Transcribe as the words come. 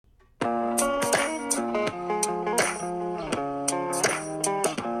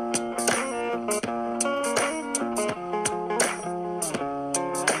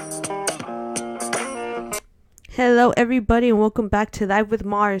everybody, and welcome back to Live with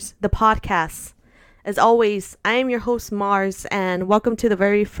Mars, the podcast. As always, I am your host, Mars, and welcome to the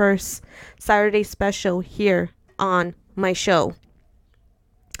very first Saturday special here on my show.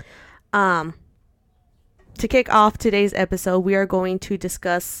 To kick off today's episode, we are going to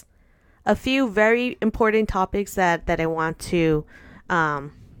discuss a few very important topics that I want to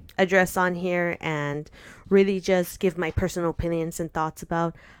address on here and really just give my personal opinions and thoughts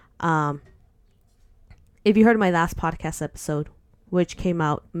about. If you heard my last podcast episode, which came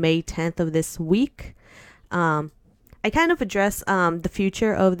out May 10th of this week, I kind of addressed the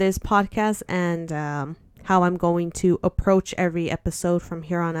future of this podcast and how I'm going to approach every episode from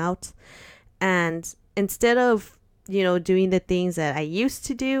here on out. And instead of, doing the things that I used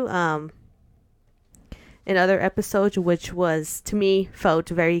to do in other episodes, which was, to me, felt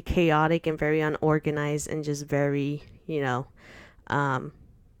very chaotic and very unorganized and just very,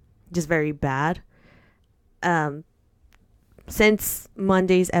 just very bad. Since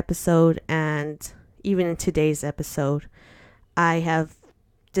Monday's episode and even in today's episode, I have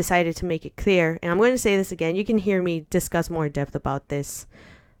decided to make it clear, and I'm going to say this again. You can hear me discuss more in depth about this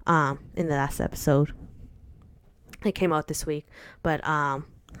in the last episode that came out this week, but I'm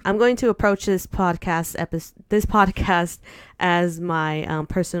going to approach this podcast as my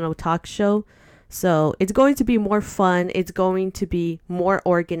personal talk show. So it's going to be more fun. It's going to be more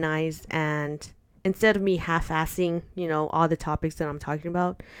organized, and instead of me half-assing, all the topics that I'm talking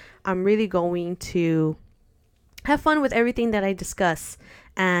about, I'm really going to have fun with everything that I discuss.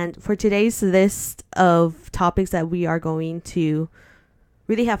 And for today's list of topics that we are going to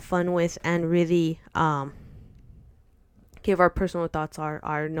really have fun with and really give our personal thoughts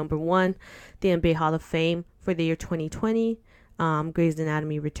are number one, the NBA Hall of Fame for the year 2020, Grey's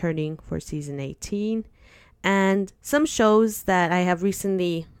Anatomy returning for season 18, and some shows that I have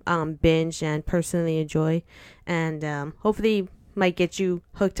recently binge and personally enjoy, and hopefully might get you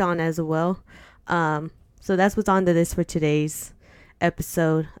hooked on as well. So that's what's on the list for today's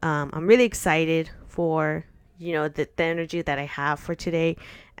episode. I'm really excited for the energy that I have for today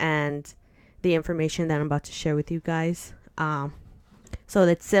and the information that I'm about to share with you guys. So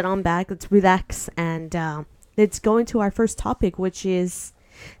let's sit on back, let's relax, and let's go into our first topic, which is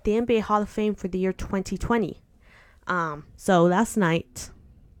the NBA Hall of Fame for the year 2020. So last night,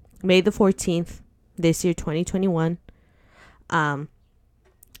 May the 14th, this year, 2021, the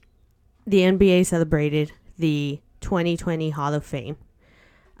NBA celebrated the 2020 Hall of Fame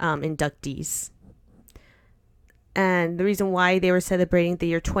inductees. And the reason why they were celebrating the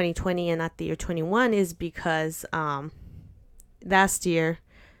year 2020 and not the year 21 is because last year,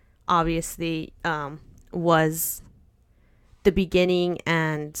 obviously, was the beginning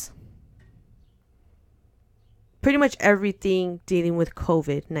and pretty much everything dealing with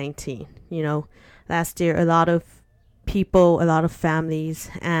COVID-19. Last year, a lot of people, a lot of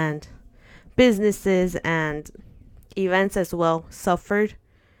families and businesses and events as well suffered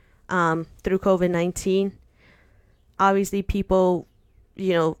through COVID-19. Obviously, people,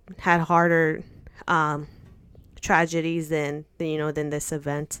 had harder tragedies than this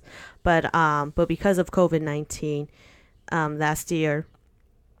event, but because of COVID-19, last year,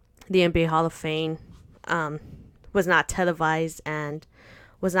 the NBA Hall of Fame was not televised and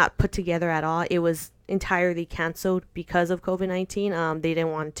was not put together at all. It was entirely canceled because of COVID-19. They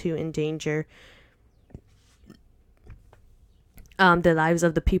didn't want to endanger the lives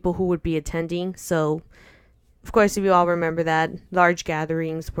of the people who would be attending. So, of course, if you all remember that, large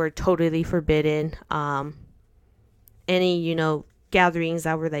gatherings were totally forbidden. Any, gatherings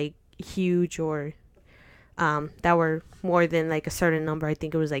that were like huge or that were more than like a certain number, I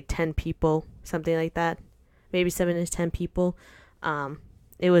think it was like 10 people, something like that, maybe 7 to 10 people,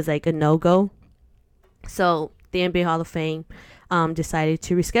 it was like a no-go. So the NBA Hall of Fame decided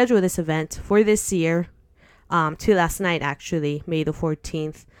to reschedule this event for this year to last night, actually, May the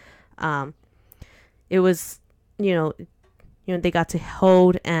 14th. It was, they got to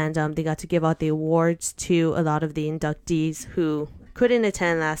hold and they got to give out the awards to a lot of the inductees who couldn't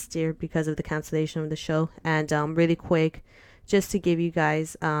attend last year because of the cancellation of the show. And really quick, just to give you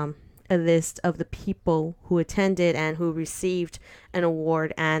guys a list of the people who attended and who received an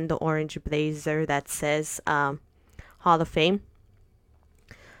award and the orange blazer that says Hall of Fame.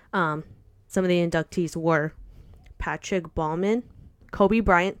 Some of the inductees were Patrick Ballman, Kobe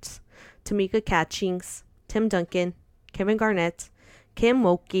Bryant, Tamika Catchings, Tim Duncan, Kevin Garnett, Kim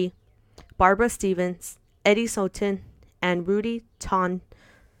Mulkey, Barbara Stevens, Eddie Sultan, and Rudy Tomjanovich.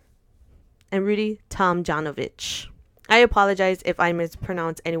 I apologize if I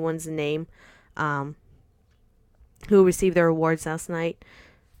mispronounce anyone's name who received their awards last night.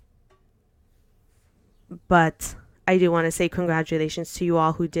 But I do want to say congratulations to you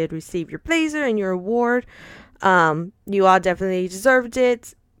all who did receive your blazer and your award. You all definitely deserved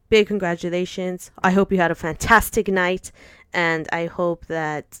it. Big congratulations. I hope you had a fantastic night, and I hope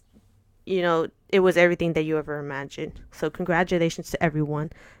that, it was everything that you ever imagined. So congratulations to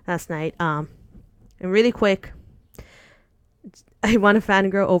everyone last night. And really quick, I want to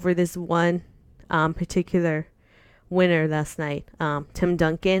fangirl over this one particular winner last night. Tim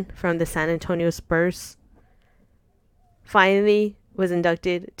Duncan from the San Antonio Spurs finally was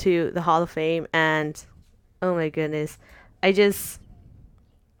inducted to the Hall of Fame, and oh my goodness, I just,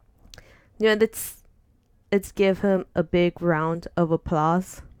 let's give him a big round of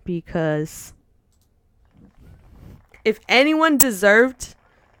applause, because if anyone deserved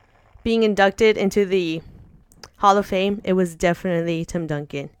being inducted into the Hall of Fame, it was definitely Tim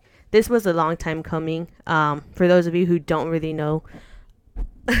Duncan. This was a long time coming. For those of you who don't really know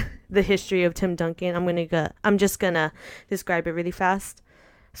the history of Tim Duncan, I'm just gonna describe it really fast.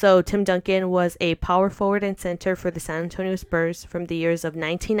 So Tim Duncan was a power forward and center for the San Antonio Spurs from the years of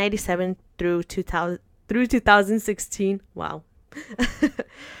 1997 through 2016. Wow.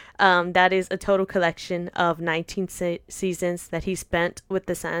 That is a total collection of 19 seasons that he spent with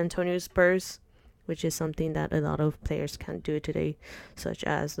the San Antonio Spurs, which is something that a lot of players can't do today, such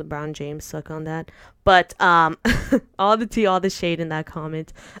as LeBron James. Suck on that. But all the shade in that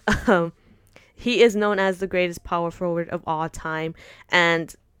comment. He is known as the greatest power forward of all time,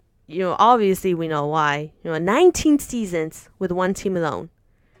 and obviously we know why. 19 seasons with one team alone,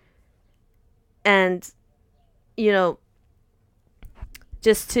 and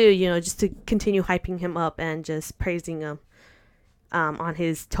just to continue hyping him up and just praising him on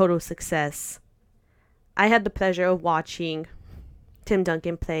his total success. I had the pleasure of watching Tim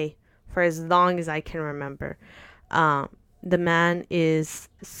Duncan play for as long as I can remember. The man is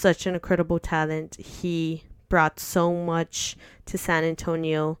such an incredible talent. He brought so much to San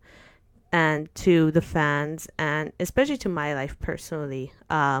Antonio and to the fans, and especially to my life personally.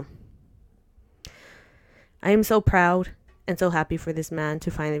 I am so proud and so happy for this man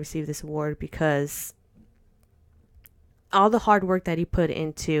to finally receive this award, because all the hard work that he put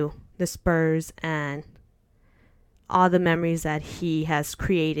into the Spurs and all the memories that he has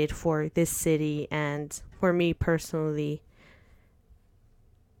created for this city and for me personally,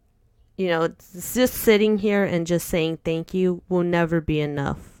 just sitting here and just saying thank you will never be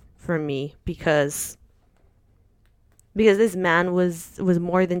enough for me, because this man was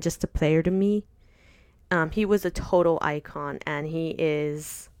more than just a player to me. He was a total icon, and he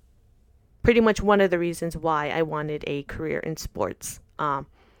is pretty much one of the reasons why I wanted a career in sports.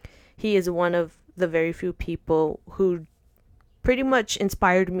 He is one of the very few people who pretty much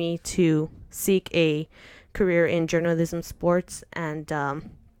inspired me to seek a career in journalism sports. And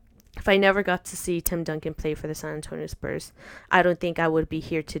if I never got to see Tim Duncan play for the San Antonio Spurs, I don't think I would be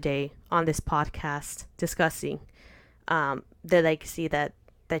here today on this podcast discussing the legacy that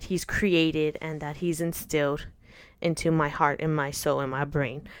he's created and that he's instilled into my heart and my soul and my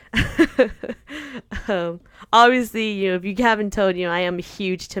brain. Obviously, if you haven't told, I am a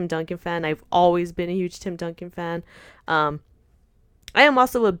huge Tim Duncan fan. I've always been a huge Tim Duncan fan. I am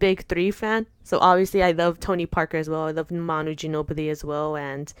also a big three fan. So obviously I love Tony Parker as well. I love Manu Ginobili as well.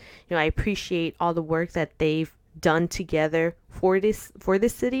 And, I appreciate all the work that they've done together for this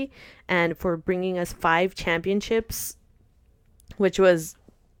city and for bringing us 5 championships, which was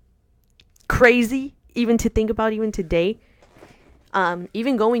crazy even to think about even today.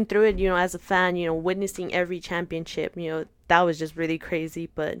 Even going through it, as a fan, witnessing every championship, that was just really crazy,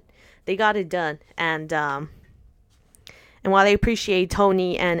 but they got it done. And while I appreciate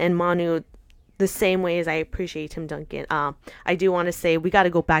Tony and Manu the same way as I appreciate Tim Duncan, I do want to say we got to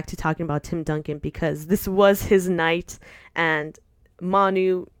go back to talking about Tim Duncan, because this was his night. And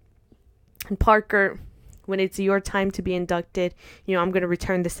Manu and Parker, when it's your time to be inducted, I'm going to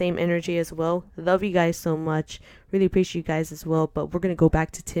return the same energy as well. Love you guys so much. Really appreciate you guys as well. But we're going to go back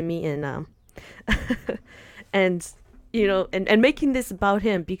to Timmy and and making this about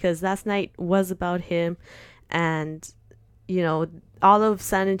him, because last night was about him. And all of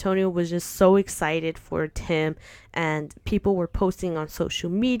San Antonio was just so excited for Tim, and people were posting on social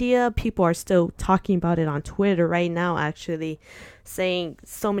media. People are still talking about it on Twitter right now, actually, saying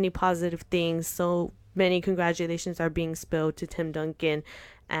so many positive things. So many congratulations are being spilled to Tim Duncan,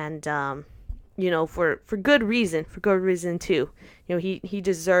 and for good reason too. He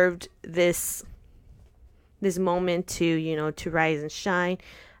deserved this moment to rise and shine.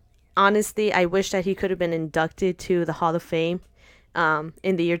 Honestly, I wish that he could have been inducted to the Hall of Fame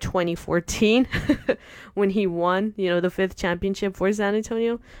in the year 2014 when he won the 5th championship for San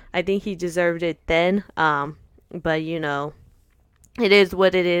Antonio. I think he deserved it then. But, it is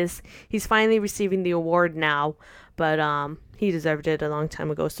what it is. He's finally receiving the award now, but he deserved it a long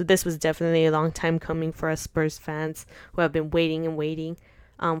time ago. So this was definitely a long time coming for us Spurs fans who have been waiting and waiting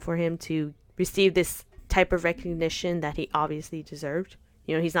for him to receive this type of recognition that he obviously deserved.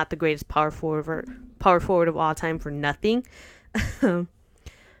 He's not the greatest power forward of all time for nothing.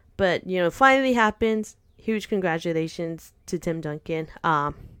 But, finally happens. Huge congratulations to Tim Duncan.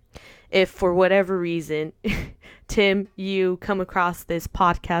 If for whatever reason, Tim, you come across this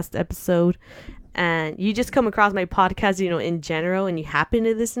podcast episode and you just come across my podcast, in general, and you happen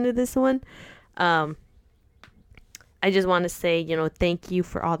to listen to this one, I just want to say, thank you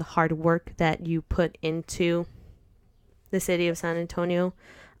for all the hard work that you put into the city of San Antonio.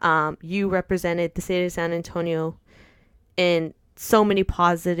 You represented the city of San Antonio in so many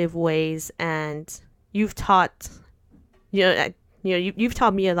positive ways, and you've taught, you've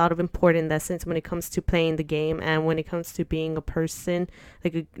taught me a lot of important lessons when it comes to playing the game and when it comes to being a person,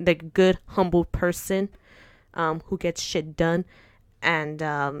 like a good, humble person, who gets shit done. And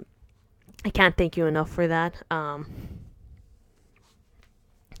I can't thank you enough for that.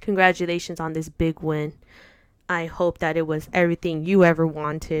 Congratulations on this big win. I hope that it was everything you ever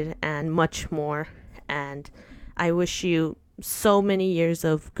wanted and much more. And I wish you so many years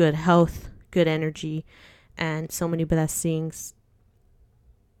of good health, good energy, and so many blessings.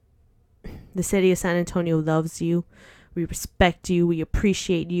 The city of San Antonio loves you. We respect you. We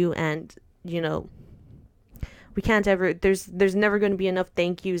appreciate you. And, we can't ever, there's never going to be enough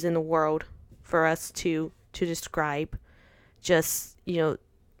thank yous in the world for us to describe just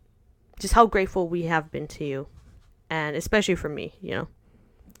how grateful we have been to you. And especially for me,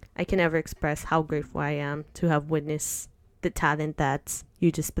 I can never express how grateful I am to have witnessed the talent that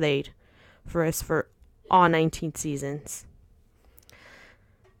you displayed for us for all 19 seasons.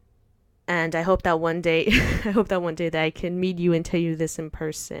 And I hope that one day, that I can meet you and tell you this in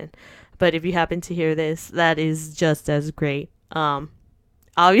person. But if you happen to hear this, that is just as great.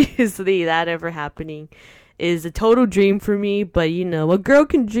 Obviously, that ever happening is a total dream for me. But a girl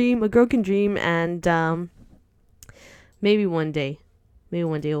can dream. And maybe one day it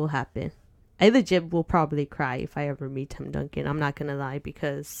will happen. I legit will probably cry if I ever meet Tim Duncan. I'm not gonna lie,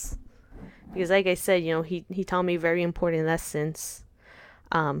 because like I said, he taught me very important lessons.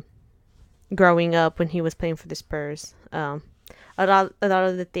 Growing up when he was playing for the Spurs. A lot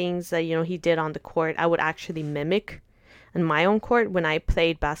of the things that, he did on the court, I would actually mimic in my own court when I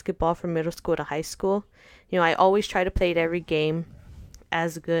played basketball from middle school to high school. I always try to play every game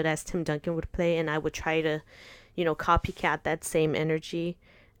as good as Tim Duncan would play, and I would try to, copycat that same energy.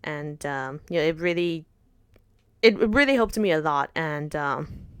 And, it really helped me a lot. And,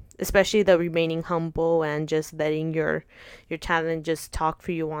 especially the remaining humble and just letting your talent just talk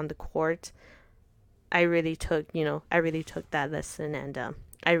for you on the court. I really took that lesson, and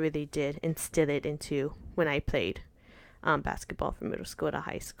I really did instill it into when I played basketball from middle school to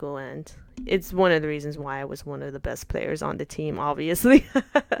high school. And it's one of the reasons why I was one of the best players on the team, obviously.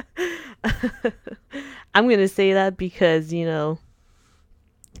 I'm going to say that because,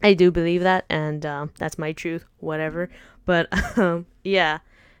 I do believe that, and that's my truth, whatever. But yeah,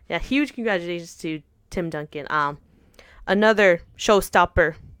 huge congratulations to Tim Duncan. Another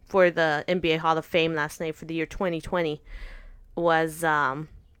showstopper for the NBA Hall of Fame last night for the year 2020 was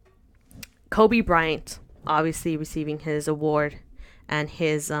Kobe Bryant, obviously receiving his award and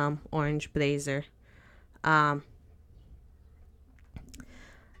his orange blazer. And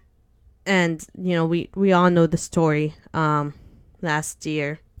we all know the story. Last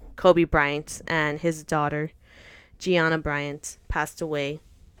year, Kobe Bryant and his daughter Gianna Bryant passed away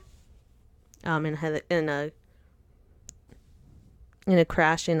in a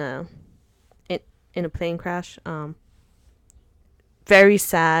crash, in a plane crash. Very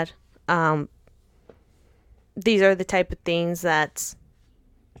sad. These are the type of things that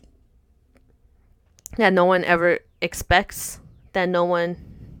no one ever expects, that no one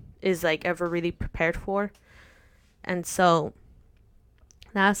is ever really prepared for. And so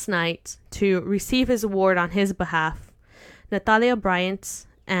last night, to receive his award on his behalf, Natalia Bryant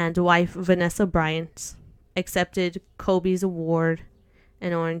and wife Vanessa Bryant accepted Kobe's award,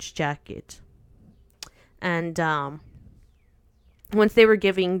 an orange jacket. And once they were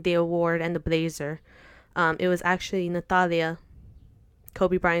giving the award and the blazer, it was actually Natalia,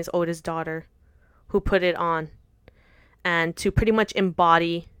 Kobe Bryant's oldest daughter, who put it on, and to pretty much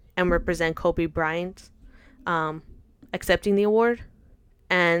embody and represent Kobe Bryant accepting the award.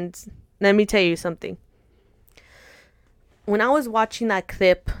 And let me tell you something. When I was watching that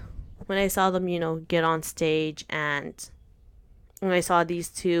clip, when I saw them, get on stage, and when I saw these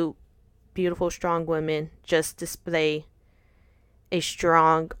two beautiful, strong women just display a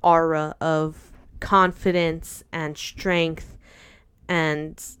strong aura of confidence and strength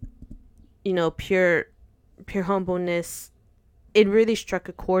and, pure humbleness. It really struck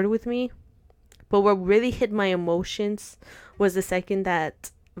a chord with me. But what really hit my emotions was the second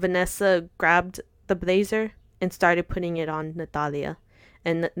that Vanessa grabbed the blazer and started putting it on Natalia.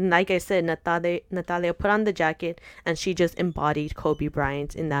 And like I said, Natalia put on the jacket and she just embodied Kobe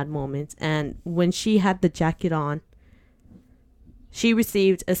Bryant in that moment. And when she had the jacket on, she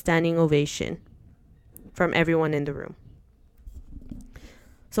received a standing ovation from everyone in the room.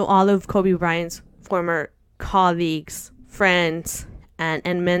 So all of Kobe Bryant's former colleagues, friends,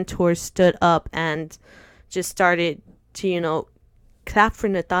 and mentors stood up and just started to, clap for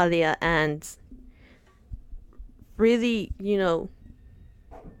Natalia and really,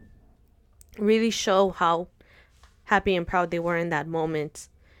 really show how happy and proud they were in that moment.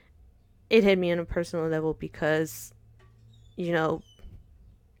 It hit me on a personal level because, as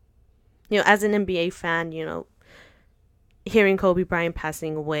an NBA fan, hearing Kobe Bryant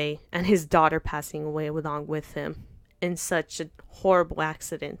passing away and his daughter passing away along with him in such a horrible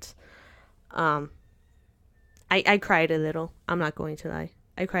accident, I cried a little. I'm not going to lie.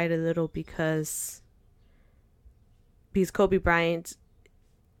 I cried a little because Kobe Bryant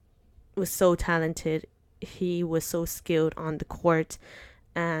was so talented. He was so skilled on the court,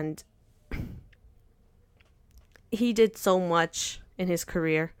 and he did so much in his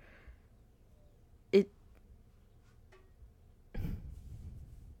career.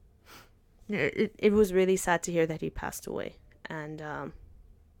 It was really sad to hear that he passed away. And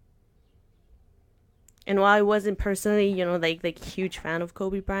while I wasn't personally, like huge fan of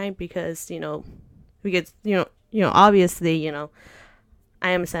Kobe Bryant because obviously, I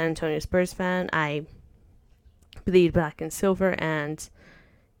am a San Antonio Spurs fan. I bleed black and silver, and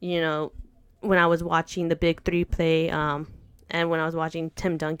when I was watching the Big Three play, and when I was watching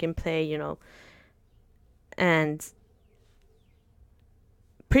Tim Duncan play, and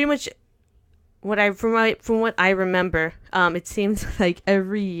pretty much from what I remember, it seems like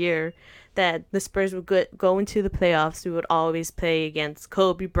every year that the Spurs would go into the playoffs, we would always play against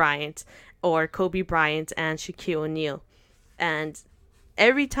Kobe Bryant or Kobe Bryant and Shaquille O'Neal. And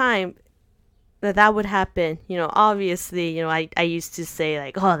every time that would happen, obviously, I used to say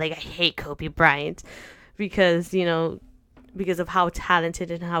like, oh, like I hate Kobe Bryant because, because of how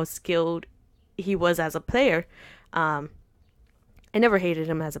talented and how skilled he was as a player. I never hated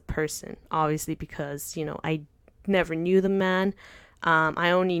him as a person, obviously, because, I never knew the man. I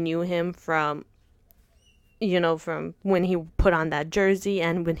only knew him from when he put on that jersey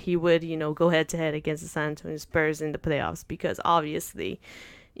and when he would, go head to head against the San Antonio Spurs in the playoffs. Because obviously,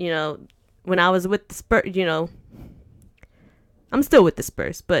 when I was with the Spurs, I'm still with the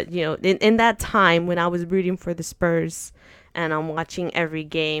Spurs, but, in that time when I was rooting for the Spurs and I'm watching every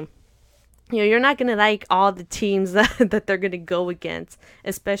game, you're not going to like all the teams that they're going to go against,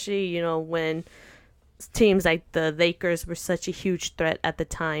 especially, when teams like the Lakers were such a huge threat at the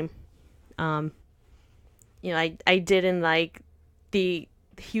time. I didn't like the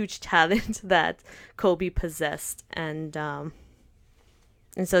huge talent that Kobe possessed. And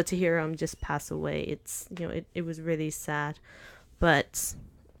so to hear him just pass away, it's, it was really sad. But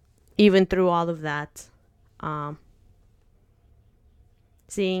even through all of that,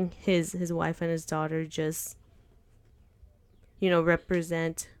 seeing his wife and his daughter just,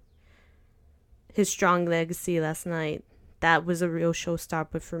 represent his strong legacy last night, that was a real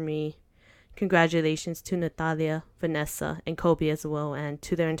showstopper for me. Congratulations to Natalia, Vanessa, and Kobe as well, and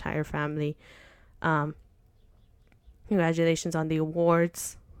to their entire family. Congratulations on the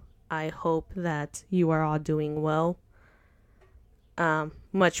awards. I hope that you are all doing well.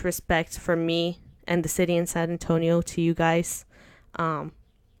 Much respect from me and the city in San Antonio to you guys.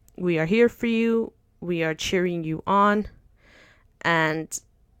 We are here for you. We are cheering you on. And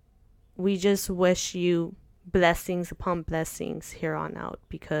we just wish you blessings upon blessings here on out,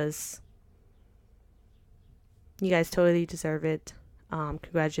 because you guys totally deserve it.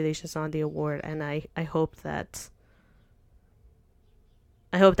 Congratulations on the award. And I hope that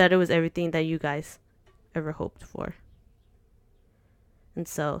it was everything that you guys ever hoped for. And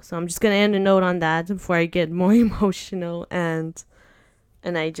so I'm just going to end a note on that before I get more emotional and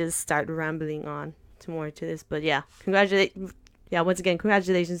I just start rambling on to more to this. But yeah, once again,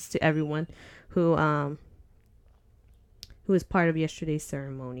 congratulations to everyone who was part of yesterday's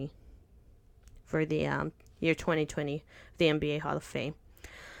ceremony for the year 2020, the NBA Hall of Fame.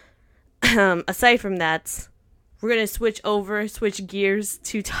 Aside from that, we're going to switch gears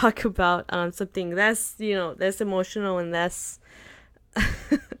to talk about something less emotional and less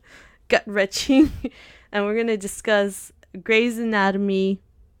gut-wrenching. And we're going to discuss Grey's Anatomy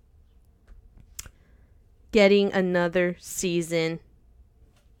getting another season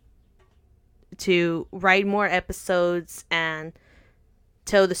to write more episodes and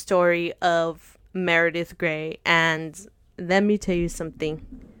tell the story of Meredith Grey. And let me tell you something.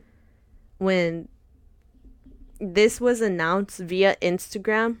 When this was announced via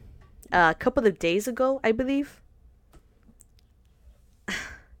Instagram a couple of days ago, I believe,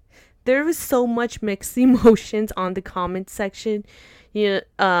 there was so much mixed emotions on the comment section,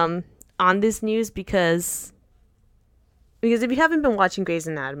 on this news, because if you haven't been watching Grey's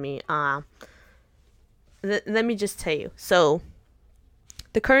Anatomy, let me just tell you. So,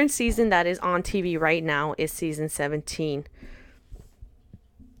 the current season that is on TV right now is season 17.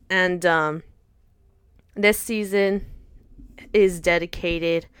 And this season is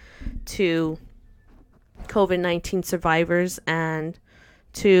dedicated to COVID-19 survivors and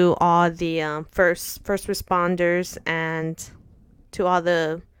to all the first responders and to all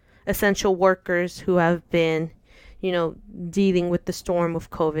the essential workers who have been, dealing with the storm of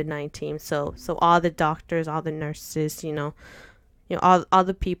COVID-19. So all the doctors, all the nurses, all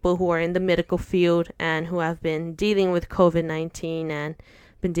the people who are in the medical field and who have been dealing with COVID-19 and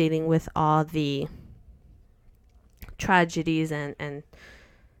been dealing with all the tragedies and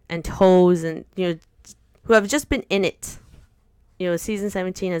toes and, who have just been in it. Season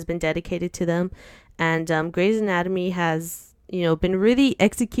 17 has been dedicated to them. And Grey's Anatomy has, been really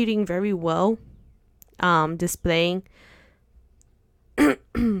executing very well, displaying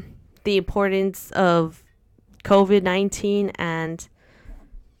the importance of COVID-19 and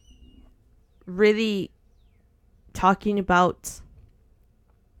really talking about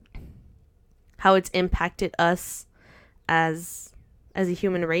how it's impacted us as a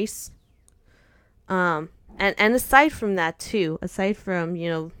human race. And aside from that too, aside from,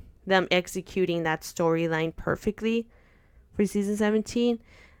 them executing that storyline perfectly for season 17,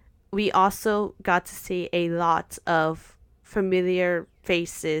 we also got to see a lot of familiar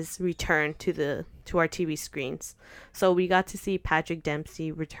faces return to our TV screens. So we got to see Patrick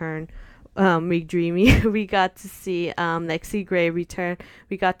Dempsey return, McDreamy. We got to see Lexi Gray return.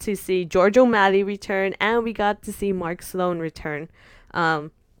 We got to see George O'Malley return, and we got to see Mark Sloan return.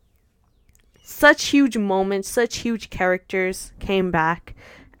 Such huge moments, such huge characters came back,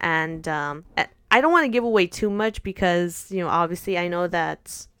 and I don't want to give away too much because, obviously I know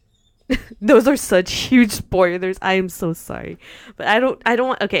that those are such huge spoilers. I am so sorry, but I don't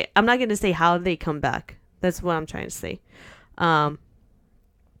want. Okay, I'm not gonna say how they come back. That's what I'm trying to say.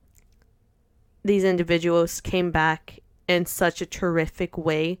 These individuals came back in such a terrific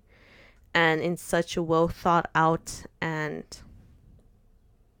way, and in such a well thought out and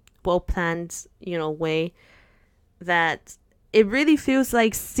well planned, way that it really feels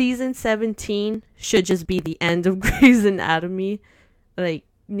like season 17 should just be the end of Grey's Anatomy. Like,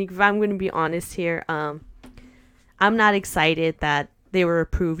 if I'm going to be honest here, I'm not excited that they were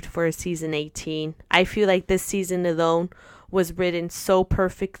approved for a season 18. I feel like this season alone was written so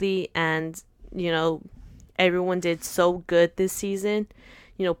perfectly, and, everyone did so good this season,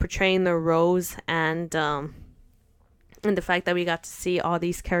 portraying the roles and the fact that we got to see all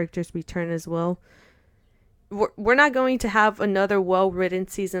these characters return as well. We're not going to have another well-written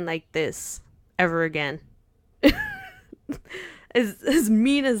season like this ever again. As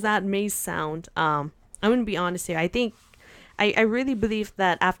mean as that may sound, I'm going to be honest here. I think, I really believe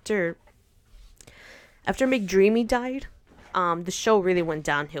that after McDreamy died, the show really went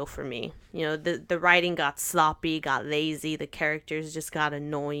downhill for me. The writing got sloppy, got lazy, the characters just got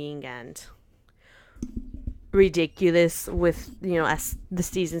annoying and ridiculous with, as the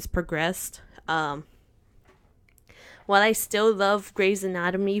seasons progressed. While I still love Grey's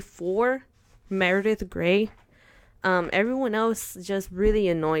Anatomy for Meredith Grey, everyone else just really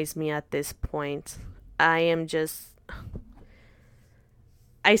annoys me at this point. I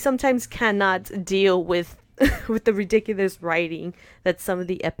sometimes cannot deal with with the ridiculous writing that some of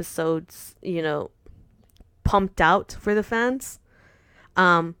the episodes, pumped out for the fans.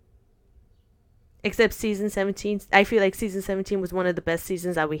 Except season 17. I feel like season 17 was one of the best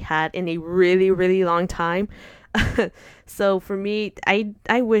seasons that we had in a really, really long time. So for me,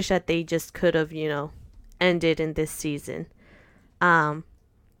 I wish that they just could have, ended in this season. I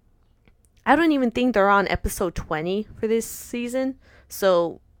don't even think they're on episode 20 for this season.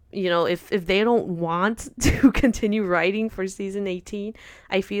 So, if they don't want to continue writing for season 18,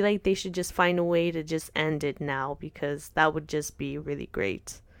 I feel like they should just find a way to just end it now, because that would just be really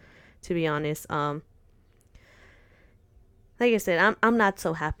great, to be honest. Like I said, I'm not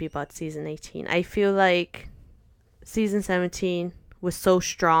so happy about season 18. I feel like season 17 was so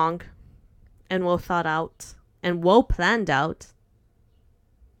strong. and well thought out and well planned out,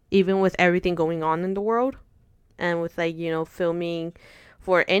 even with everything going on in the world. And with, like, filming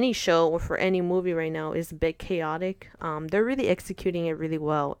for any show or for any movie right now is a bit chaotic. They're really executing it really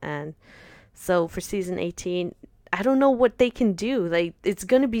well. And so for season 18, I don't know what they can do. Like, it's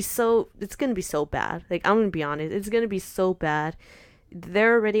gonna be so bad. Like, I'm gonna be honest, it's gonna be so bad.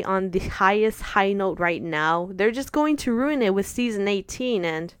 They're already on the highest high note right now. They're just going to ruin it with season 18,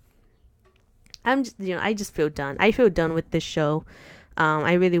 and I just feel done. I feel done with this show.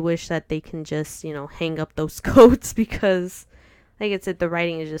 I really wish that they can just, hang up those coats, because, like I said, the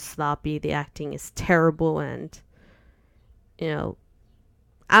writing is just sloppy, the acting is terrible, and,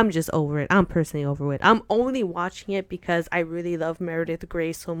 I'm just over it. I'm personally over it. I'm only watching it because I really love Meredith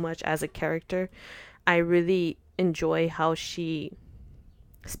Grey so much as a character. I really enjoy how she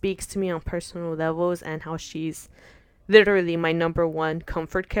speaks to me on personal levels, and how she's literally my number one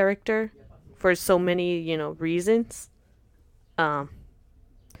comfort character for so many, reasons. But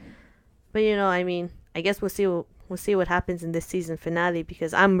I guess we'll see what happens in this season finale,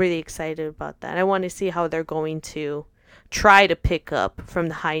 because I'm really excited about that. I want to see how they're going to try to pick up from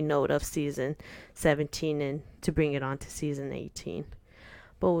the high note of season 17 and to bring it on to season 18.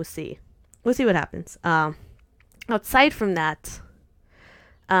 But we'll see. We'll see what happens. Outside from that,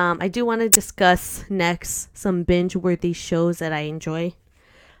 I do want to discuss next some binge-worthy shows that I enjoy.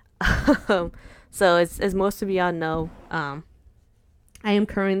 So as most of y'all know, I am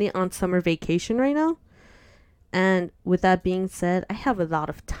currently on summer vacation right now. And with that being said, I have a lot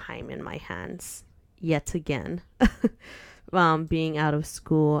of time in my hands yet again. Being out of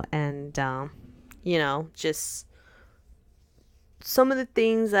school, and, just some of the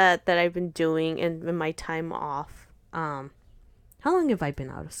things that I've been doing in my time off. How long have I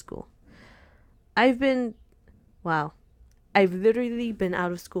been out of school? I've literally been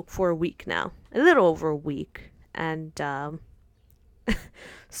out of school for a week now. A little over a week. And,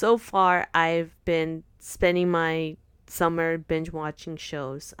 so far, I've been spending my summer binge watching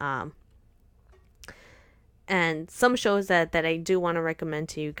shows. And some shows that I do want to recommend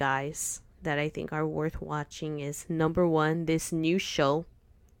to you guys that I think are worth watching is, number one, this new show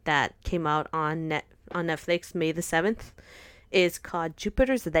that came out on Netflix May the 7th. Is called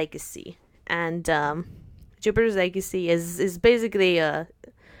Jupiter's Legacy. And Jupiter's Legacy is basically a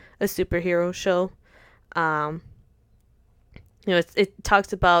superhero show. It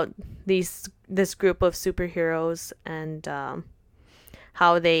talks about this group of superheroes, and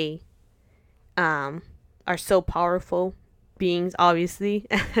how they are so powerful beings, obviously,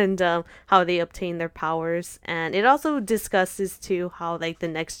 and how they obtain their powers. And it also discusses too how, like, the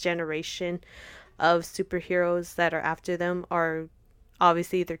next generation of superheroes that are after them are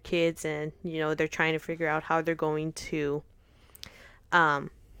obviously their kids, and they're trying to figure out how they're going to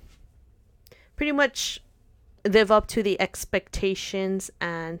pretty much live up to the expectations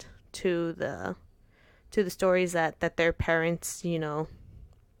and to the stories that their parents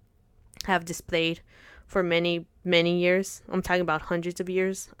have displayed for many years. I'm talking about hundreds of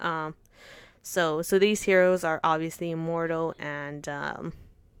years. So these heroes are obviously immortal, and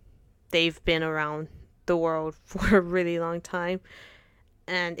they've been around the world for a really long time,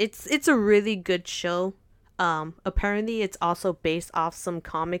 and it's a really good show. Apparently it's also based off some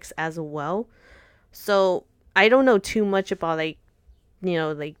comics as well. So I don't know too much about, like,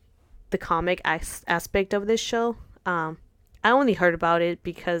 the comic aspect of this show. I only heard about it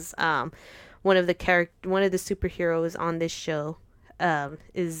because one of the superheroes on this show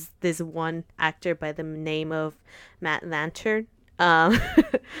is this one actor by the name of Matt Lantern.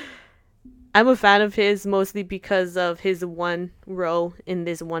 I'm a fan of his mostly because of his one role in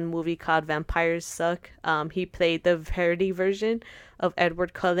this one movie called Vampires Suck. He played the Verity version of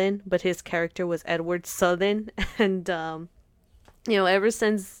Edward Cullen, but his character was Edward Sullen. And ever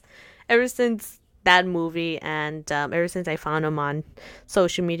since that movie, and ever since I found him on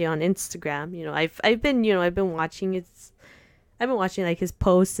social media on Instagram, I've been watching like his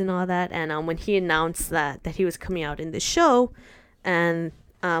posts and all that. And when he announced that he was coming out in the show, and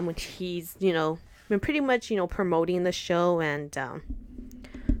when he's been pretty much promoting the show and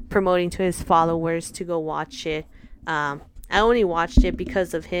promoting to his followers to go watch it. I only watched it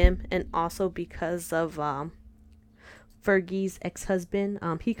because of him, and also because of Fergie's ex-husband.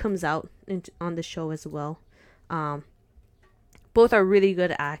 He comes out on the show as well. Both are really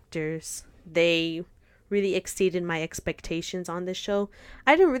good actors. They really exceeded my expectations on this show.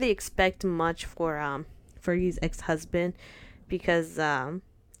 I didn't really expect much for Fergie's ex-husband, because I'm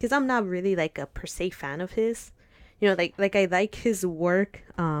not really like a per se fan of his. Like I like his work,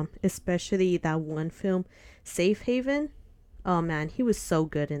 especially that one film, Safe Haven. Oh man, he was so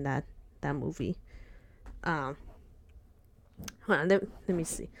good in that that movie. Hold on, let me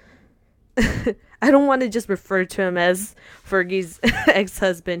see. I don't want to just refer to him as Fergie's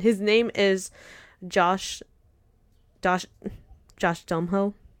ex-husband. His name is Josh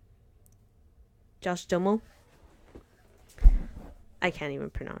Dumho. Josh Dummel. I can't even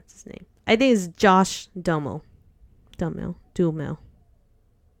pronounce his name. I think it's Josh Dummel. Dummel.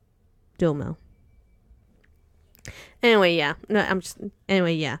 Anyway, yeah.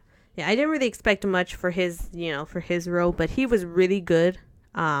 Yeah, I didn't really expect much for his role, but he was really good.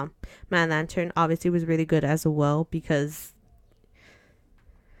 Man Lantern obviously was really good as well because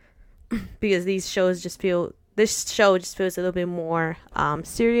this show just feels a little bit more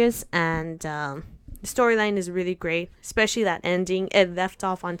serious, and the storyline is really great, especially that ending. It left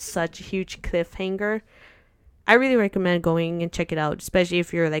off on such a huge cliffhanger. I really recommend going and check it out, especially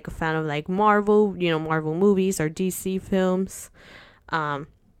if you're like a fan of like Marvel movies or DC films. And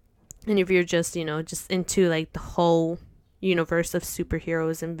if you're just into like the whole universe of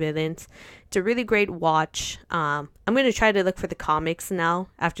superheroes and villains, it's a really great watch. I'm going to try to look for the comics now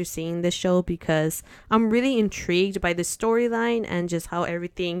after seeing this show because I'm really intrigued by the storyline and just how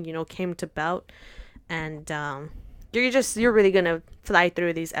everything, came to about. And you're really going to fly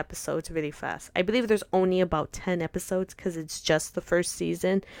through these episodes really fast. I believe there's only about 10 episodes because it's just the first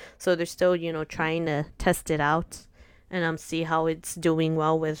season. So they're still, trying to test it out and see how it's doing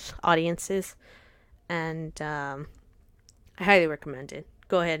well with audiences. And I highly recommend it.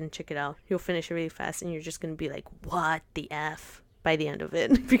 Go ahead and check it out. You'll finish it really fast and you're just going to be like, what the F by the end of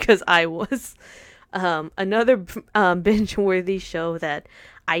it, because I was. Another binge-worthy show that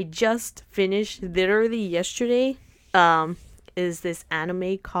I just finished literally yesterday is this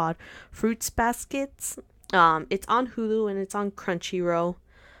anime called Fruits Baskets. It's on Hulu and it's on Crunchyroll.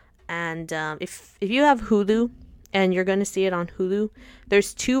 And if you have Hulu and you're going to see it on Hulu,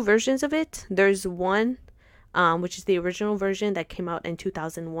 there's two versions of it. There's one which is the original version that came out in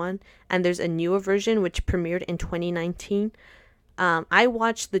 2001, and there's a newer version which premiered in 2019. I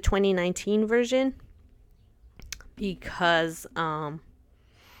watched the 2019 version because I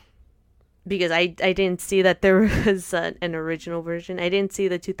didn't see that there was an original version. I didn't see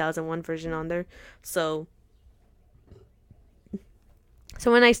the 2001 version on there. So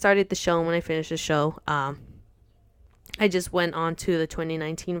when I started the show and when I finished the show, I just went on to the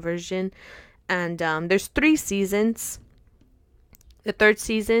 2019 version. And there's 3 seasons. The 3rd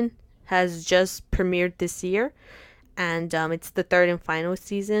season has just premiered this year. And it's the 3rd and final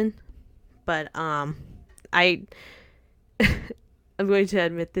season. But I'm going to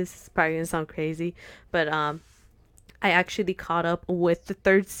admit this. It's probably going to sound crazy. But I actually caught up with the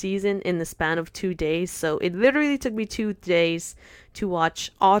 3rd season in the span of 2 days. So it literally took me 2 days to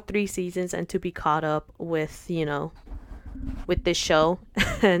watch all 3 seasons and to be caught up with, with this show.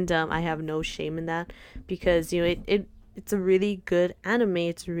 And I have no shame in that because it's a really good anime.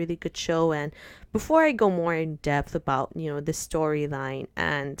 It's a really good show. And before I go more in depth about the storyline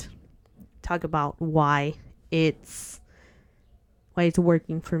and talk about why it's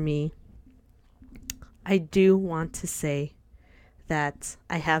working for me, I do want to say that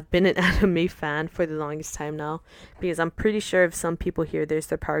I have been an anime fan for the longest time now, because I'm pretty sure if some people hear this,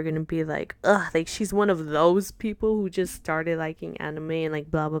 they're probably going to be like, ugh, like she's one of those people who just started liking anime and like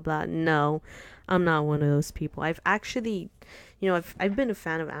blah, blah, blah. No, I'm not one of those people. I've actually, I've been a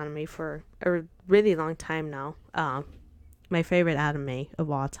fan of anime for a really long time now. My favorite anime of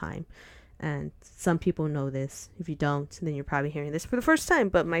all time. And some people know this. If you don't, then you're probably hearing this for the first time.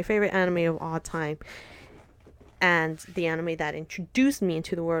 But my favorite anime of all time, and the anime that introduced me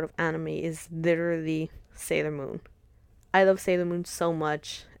into the world of anime, is literally Sailor Moon. I love Sailor Moon so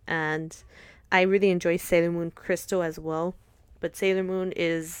much, and I really enjoy Sailor Moon Crystal as well. But Sailor Moon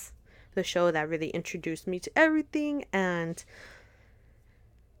is the show that really introduced me to everything. And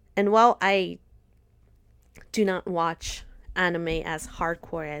while I do not watch anime as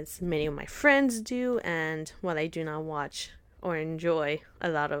hardcore as many of my friends do, and while I do not watch or enjoy a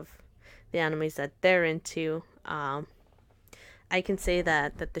lot of the animes that they're into, I can say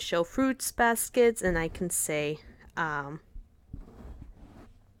that the show Fruits Baskets, and I can say that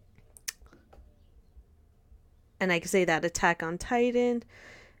Attack on Titan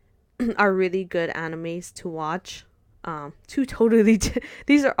are really good animes to watch.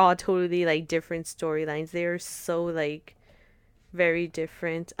 These are all totally like different storylines. They are so like very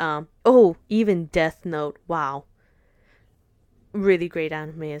different. Even Death Note. Wow. Really great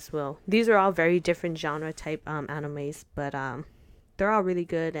anime as well. These are all very different genre type animes, but they're all really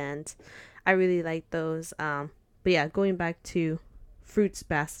good and I really like those. But yeah, going back to Fruits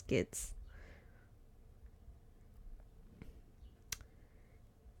Baskets.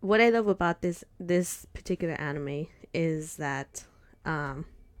 what I love about this particular anime is that um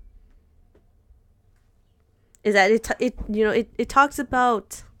it it talks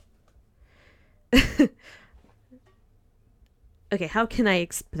about okay, how can I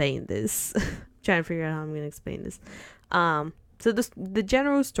explain this? Trying to figure out how I'm going to explain this. So the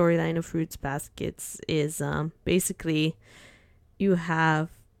general storyline of Fruits Baskets is basically you have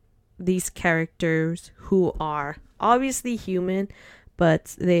these characters who are obviously human,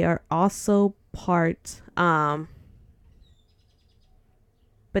 but they are also part but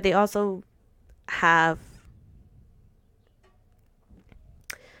they also have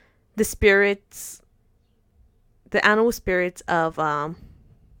the spirits, the animal spirits of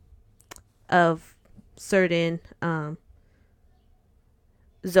certain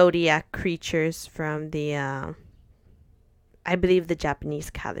zodiac creatures from the I believe the Japanese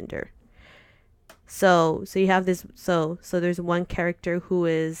calendar. So you have this, so there's one character who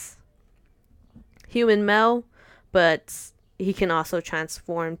is human male, but he can also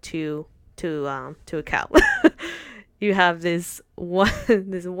transform to a cow. You have this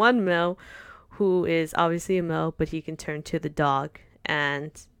one male who is obviously a male, but he can turn to the dog,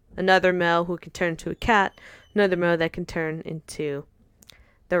 and another male who can turn to a cat, another male that can turn into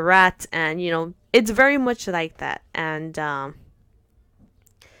the rat, and it's very much like that. And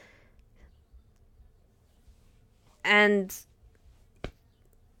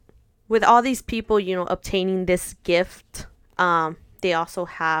with all these people, obtaining this gift, they also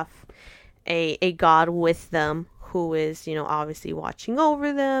have a god with them who is, obviously watching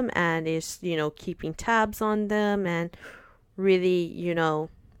over them and is, keeping tabs on them and really,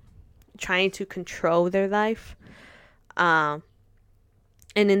 trying to control their life. And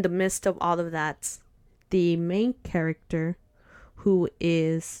in the midst of all of that, the main character, who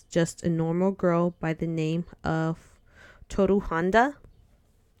is just a normal girl by the name of Toru Honda,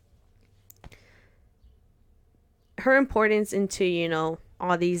 her importance into,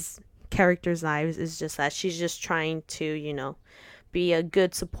 all these characters' lives is just that she's just trying to, be a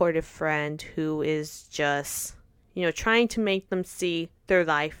good supportive friend who is just, trying to make them see their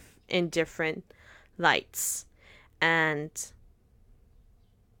life in different lights. And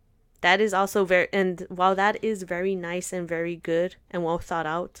that is also and while that is very nice and very good and well thought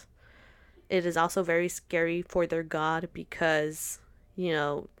out, it is also very scary for their god because,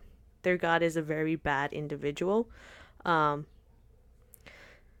 their god is a very bad individual. Their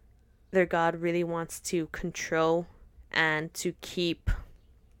god really wants to control and to keep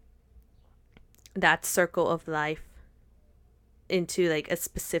that circle of life into like a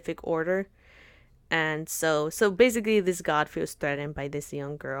specific order. And so basically this god feels threatened by this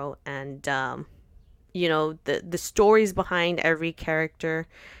young girl, and the stories behind every character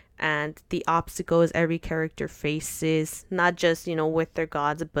and the obstacles every character faces, not just with their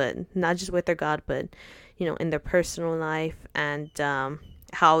gods, but not just with their god, but in their personal life, and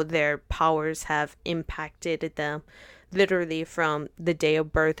how their powers have impacted them literally from the day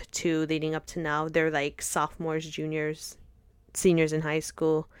of birth to leading up to now. They're like sophomores, juniors, seniors in high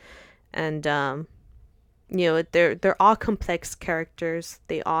school, and they're all complex characters.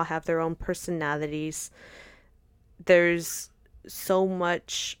 They all have their own personalities. There's so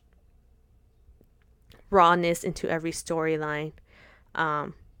much rawness into every storyline,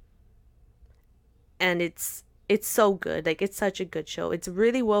 and it's so good. Like, it's such a good show. It's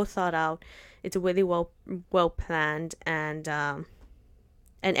really well thought out. It's really well planned, and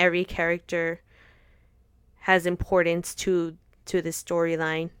every character has importance to the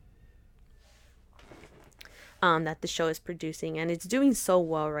storyline that the show is producing, and it's doing so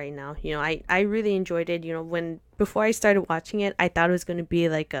well right now. I really enjoyed it. Before I started watching it, I thought it was going to be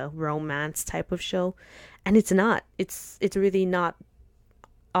like a romance type of show, and it's not. It's really not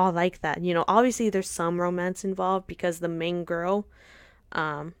all like that. Obviously there's some romance involved because the main girl,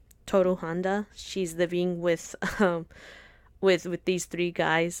 Toru Honda, she's living with with these three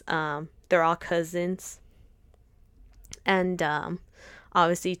guys. They're all cousins, and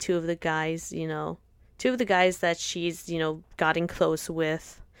obviously two of the guys that she's gotten close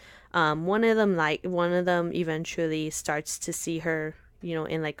with, one of them eventually starts to see her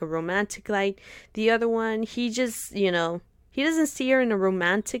in like a romantic light. The other one, he just he doesn't see her in a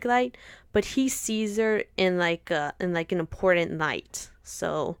romantic light, but he sees her in like an important light.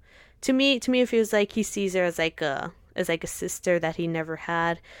 So to me it feels like he sees her as like a sister that he never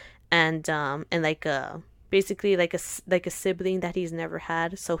had, and like a basically like a sibling that he's never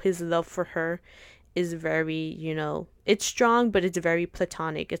had. So his love for her is very, it's strong, but it's very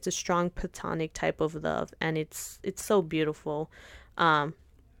platonic. It's a strong platonic type of love, and it's so beautiful. And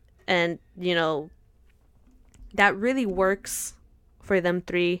that really works for them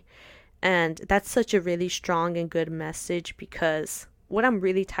three. And that's such a really strong and good message, because what I'm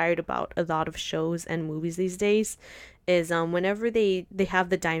really tired about a lot of shows and movies these days is whenever they have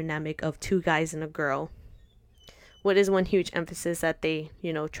the dynamic of two guys and a girl, what is one huge emphasis that they,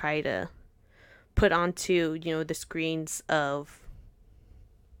 try to put onto, the screens of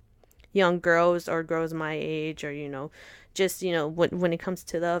young girls or girls my age, or, just, when it comes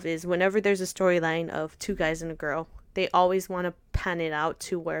to love, is whenever there's a storyline of two guys and a girl, they always want to pan it out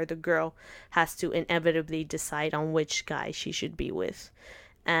to where the girl has to inevitably decide on which guy she should be with.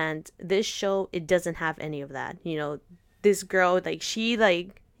 And this show, it doesn't have any of that. This girl, she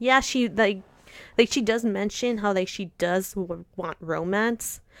does mention how, she does want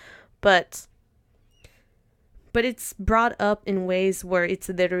romance, but it's brought up in ways where it's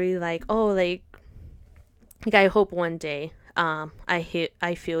literally I hope one day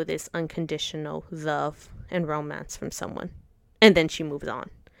I feel this unconditional love and romance from someone, and then she moves on.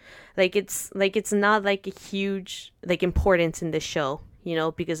 It's not a huge importance in this show,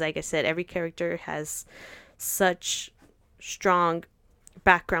 because like I said, every character has such strong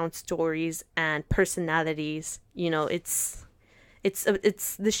background stories and personalities. It's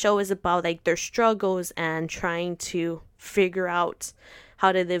the show is about their struggles and trying to figure out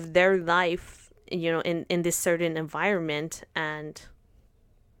how to live their life, in this certain environment, and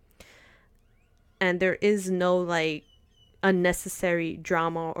there is no unnecessary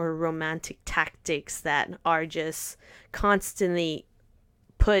drama or romantic tactics that are just constantly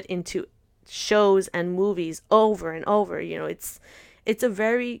put into shows and movies over and over. It's a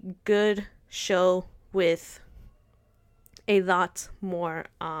very good show with a lot more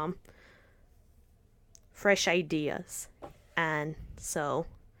fresh ideas, and so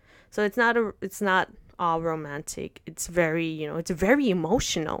it's not all romantic. It's very, it's very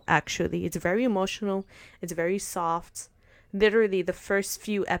emotional. Actually, it's very emotional. It's very soft. Literally the first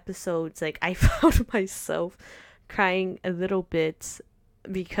few episodes, I found myself crying a little bit,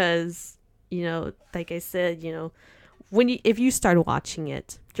 because like I said, if you start watching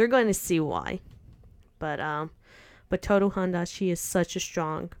it, you're going to see why. But Toru Honda, she is such a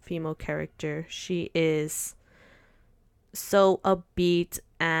strong female character. She is so upbeat,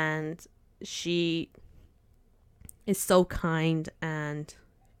 and she is so kind, and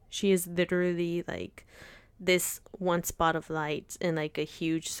she is literally this one spot of light in a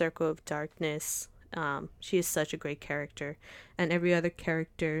huge circle of darkness. She is such a great character, and every other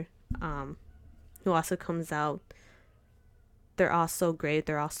character who also comes out, they're all so great.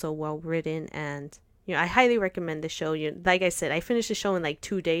 They're all so well written, and I highly recommend the show. Like I said, I finished the show in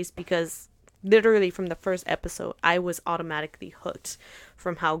 2 days, because literally from the first episode I was automatically hooked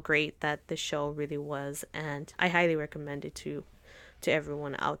from how great that the show really was, and I highly recommend it to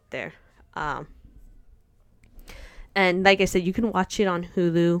everyone out there. And like I said, you can watch it on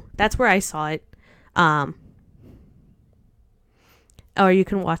Hulu. That's where I saw it. Or you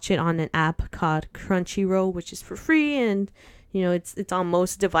can watch it on an app called Crunchyroll, which is for free, and it's on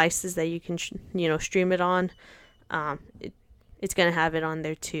most devices that you can stream it on. It's gonna have it on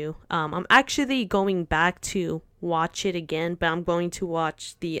there too. I'm actually going back to watch it again, but I'm going to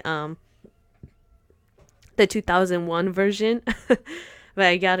watch the 2001 version. But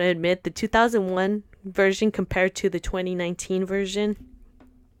I gotta admit, the 2001 version compared to the 2019 version,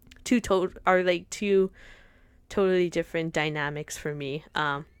 two totally different dynamics for me.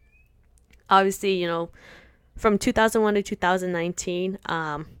 Obviously, from 2001 to 2019,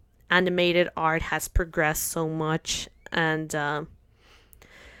 animated art has progressed so much, and time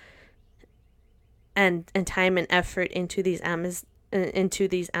and effort into these animes,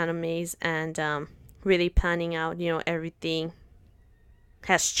 and really planning out, everything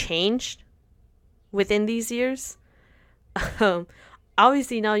has changed within these years.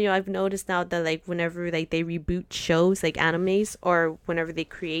 Obviously now, I've noticed now that whenever they reboot shows animes, or whenever they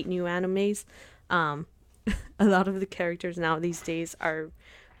create new animes, a lot of the characters now these days are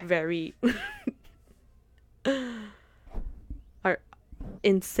very are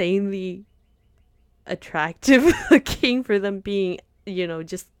insanely attractive looking for them being,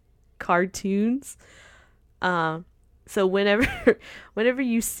 just cartoons. So whenever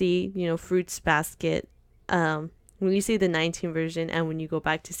you see, Fruits Basket, when you see the 19 version and when you go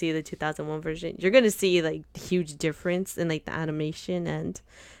back to see the 2001 version, you're going to see huge difference in the animation, and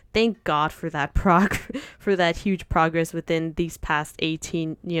thank God for that for that huge progress within these past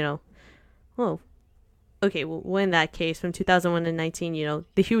 18, well, in that case, from 2001 to 19,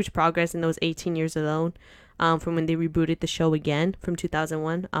 the huge progress in those 18 years alone, from when they rebooted the show again from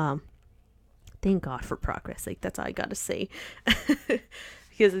 2001, thank God for progress. That's all I gotta say.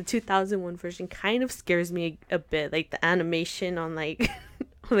 because the 2001 version kind of scares me a bit. Like the animation on like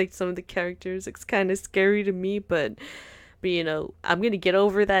like some of the characters, it's kind of scary to me, but you know, I'm gonna get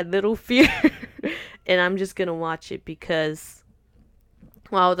over that little fear and I'm just gonna watch it because,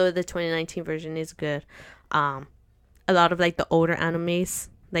 well, although the 2019 version is good, a lot of like the older animes,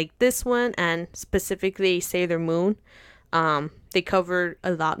 like this one and specifically Sailor Moon, they covered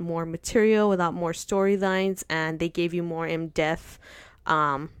a lot more material, a lot more storylines, and they gave you more in-depth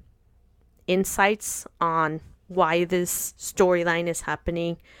insights on why this storyline is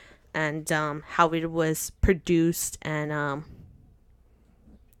happening and how it was produced and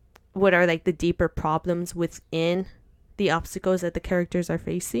what are like the deeper problems within the obstacles that the characters are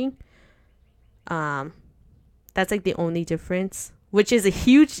facing. That's like the only difference, which is a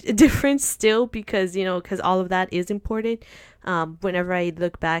huge difference still because, you know, because all of that is important. Whenever I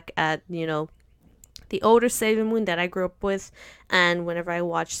look back at, you know, the older Sailor Moon that I grew up with, and whenever I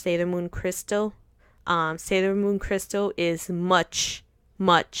watch Sailor Moon Crystal is much,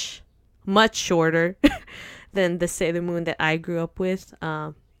 much, much shorter than the Sailor Moon that I grew up with.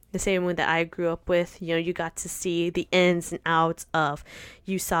 The Sailor Moon that I grew up with, you know, you got to see the ins and outs of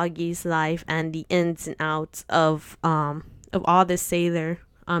Usagi's life and the ins and outs of all the Sailor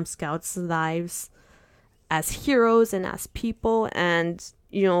Scouts' lives as heroes and as people, and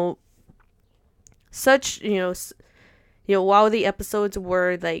you know, such while the episodes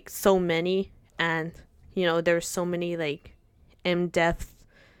were like so many, and you know there's so many like in-depth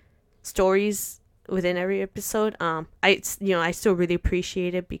stories within every episode, I still really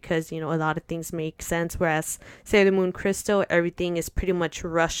appreciate it because, you know, a lot of things make sense, whereas Sailor Moon Crystal, everything is pretty much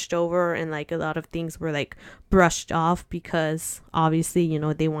rushed over and like a lot of things were like brushed off because obviously, you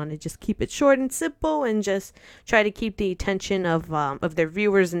know, they want to just keep it short and simple and just try to keep the attention of their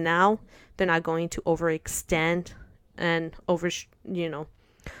viewers. Now they're not going to overextend and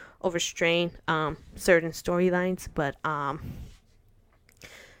overstrain certain storylines,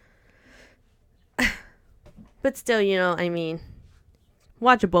 but still, you know, I mean,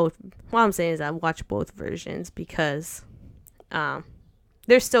 watch both. What I'm saying is that watch both versions because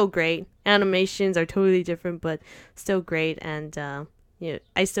they're still great. Animations are totally different, but still great. And, you know,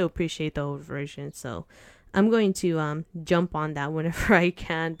 I still appreciate the old version. So I'm going to jump on that whenever I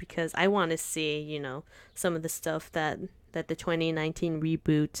can because I want to see, you know, some of the stuff that the 2019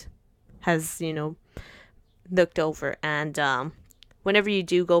 reboot has, you know, looked over. And whenever you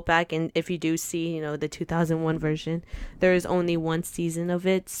do go back and if you do see, you know, the 2001 version, there is only one season of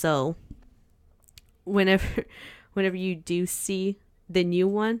it. So whenever you do see the new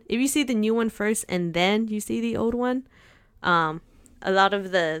one, if you see the new one first and then you see the old one, a lot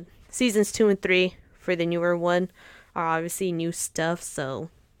of the seasons 2 and 3 for the newer one are obviously new stuff. So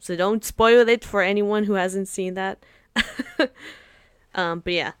don't spoil it for anyone who hasn't seen that. But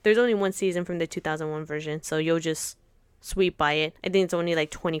yeah, there's only one season from the 2001 version, so you'll just sweep by it. I think it's only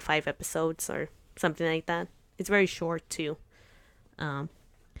like 25 episodes or something like that. It's very short too. But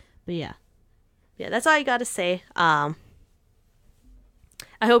yeah, that's all I gotta say. I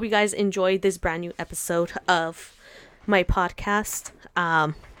hope you guys enjoyed this brand new episode of my podcast.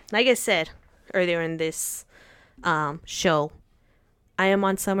 Like I said earlier in this show, I am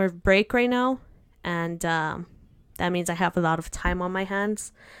on summer break right now, and that means I have a lot of time on my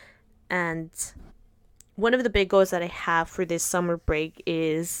hands. And one of the big goals that I have for this summer break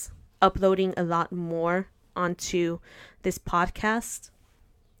is uploading a lot more onto this podcast.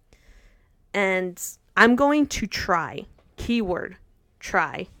 And I'm going to try, keyword,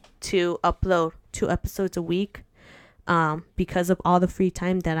 try to upload 2 episodes a week because of all the free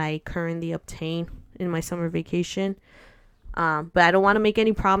time that I currently obtain in my summer vacation. But I don't want to make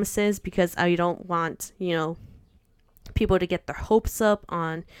any promises because I don't want, you know, people to get their hopes up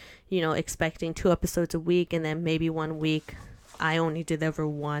on, you know, expecting 2 episodes a week and then maybe 1 week I only deliver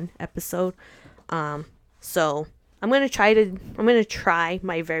 1 episode. So I'm gonna try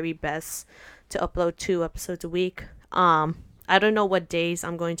my very best to upload 2 episodes a week. I don't know what days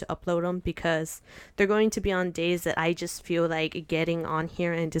I'm going to upload them because they're going to be on days that I just feel like getting on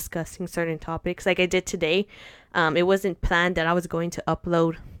here and discussing certain topics like I did today. It wasn't planned that I was going to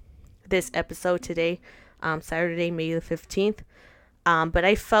upload this episode today, Saturday, May the 15th. But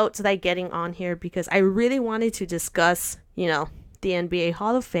I felt like getting on here because I really wanted to discuss, you know, the NBA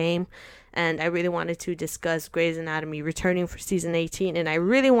Hall of Fame, and I really wanted to discuss Grey's Anatomy returning for season 18, and I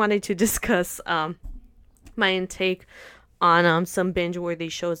really wanted to discuss my intake on some binge-worthy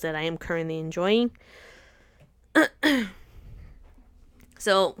shows that I am currently enjoying.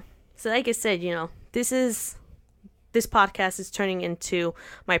 So like I said, you know, this is this podcast is turning into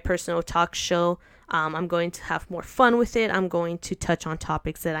my personal talk show. I'm going to have more fun with it. I'm going to touch on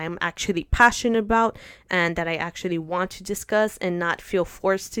topics that I'm actually passionate about and that I actually want to discuss and not feel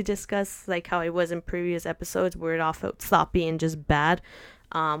forced to discuss, like how I was in previous episodes where it all felt sloppy and just bad.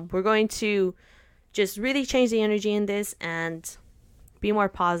 We're going to just really change the energy in this and be more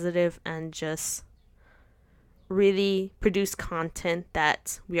positive and just really produce content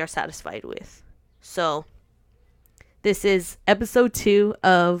that we are satisfied with. So this is episode 2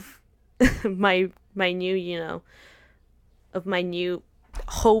 of my new, of my new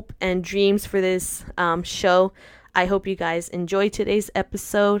hope and dreams for this show. I hope you guys enjoyed today's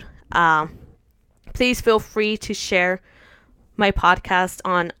episode. Please feel free to share my podcast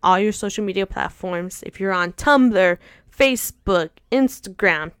on all your social media platforms. If you're on Tumblr, Facebook,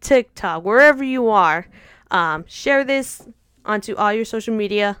 Instagram, TikTok, wherever you are, share this onto all your social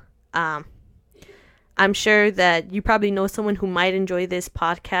media. I'm sure that you probably know someone who might enjoy this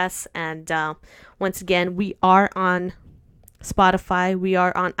podcast. And once again, we are on Spotify, we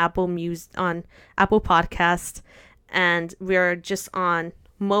are on Apple Podcast, and we are just on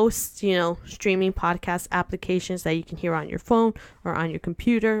most, streaming podcast applications that you can hear on your phone or on your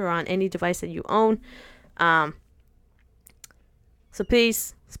computer or on any device that you own. So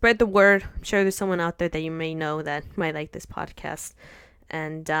please spread the word. I'm sure there's someone out there that you may know that might like this podcast.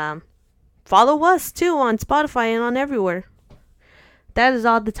 And follow us too on Spotify and on everywhere. That is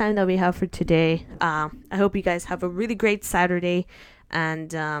all the time that we have for today. I hope you guys have a really great Saturday.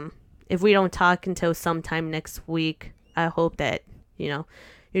 And if we don't talk until sometime next week, I hope that,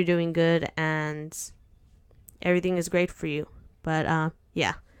 you're doing good and everything is great for you. But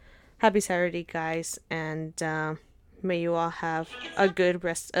yeah, happy Saturday, guys. And may you all have a good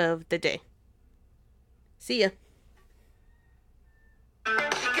rest of the day. See ya.